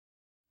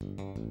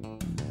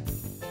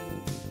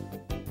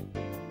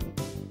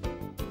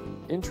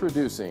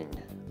Introducing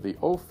the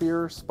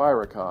Ophir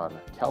Spiricon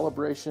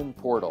Calibration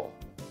Portal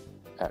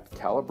at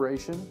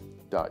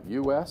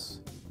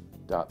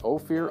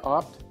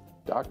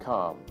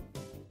calibration.us.ophiropt.com.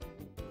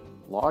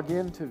 Log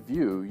in to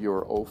view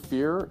your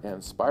Ophir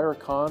and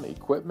Spiricon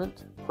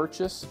equipment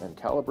purchase and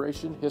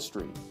calibration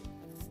history,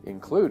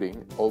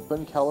 including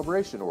open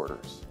calibration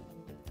orders.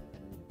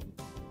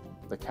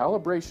 The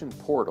calibration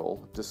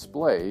portal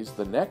displays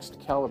the next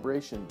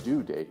calibration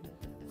due date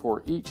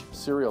for each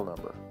serial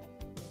number.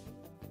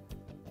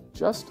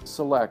 Just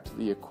select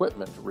the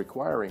equipment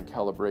requiring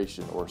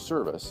calibration or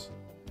service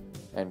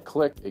and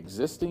click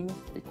Existing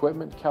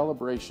Equipment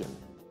Calibration.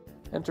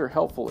 Enter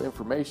helpful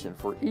information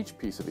for each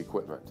piece of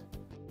equipment.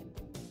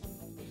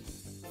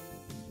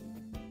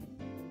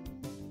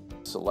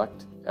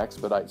 Select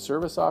Expedite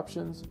Service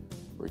Options,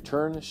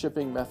 Return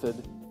Shipping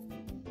Method,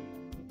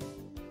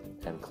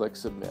 and click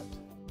Submit.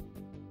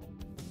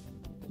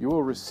 You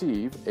will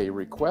receive a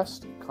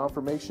request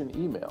confirmation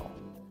email,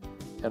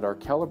 and our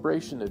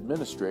calibration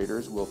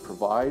administrators will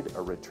provide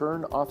a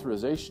return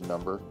authorization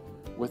number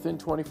within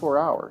 24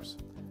 hours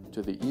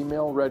to the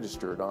email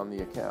registered on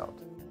the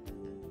account.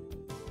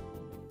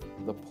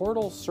 The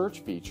portal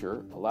search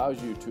feature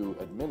allows you to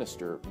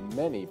administer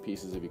many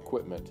pieces of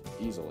equipment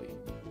easily.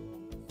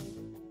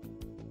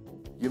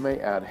 You may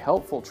add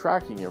helpful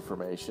tracking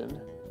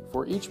information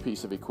for each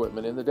piece of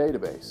equipment in the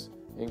database,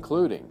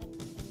 including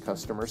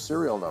customer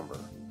serial number,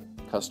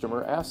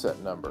 customer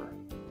asset number,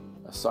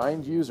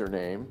 assigned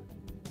username,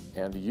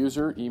 and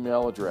user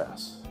email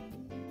address.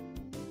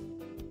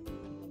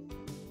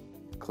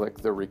 Click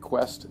the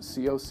Request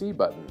COC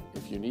button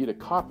if you need a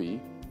copy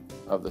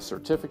of the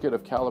Certificate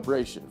of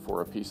Calibration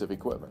for a piece of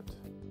equipment.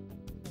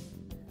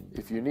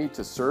 If you need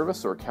to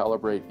service or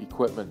calibrate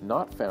equipment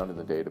not found in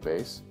the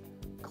database,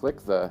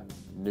 click the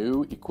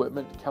New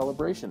Equipment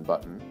Calibration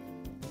button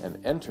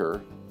and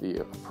enter the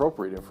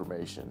appropriate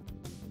information.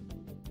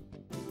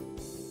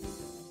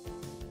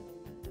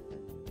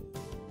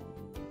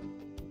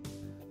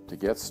 To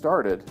get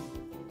started,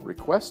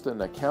 request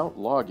an account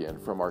login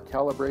from our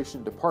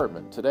calibration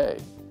department today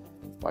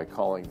by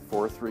calling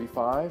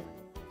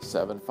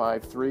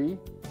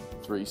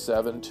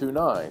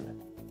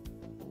 435-753-3729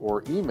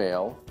 or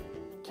email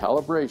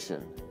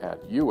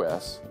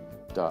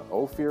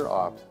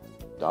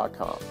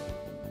calibration@us.ophiropt.com.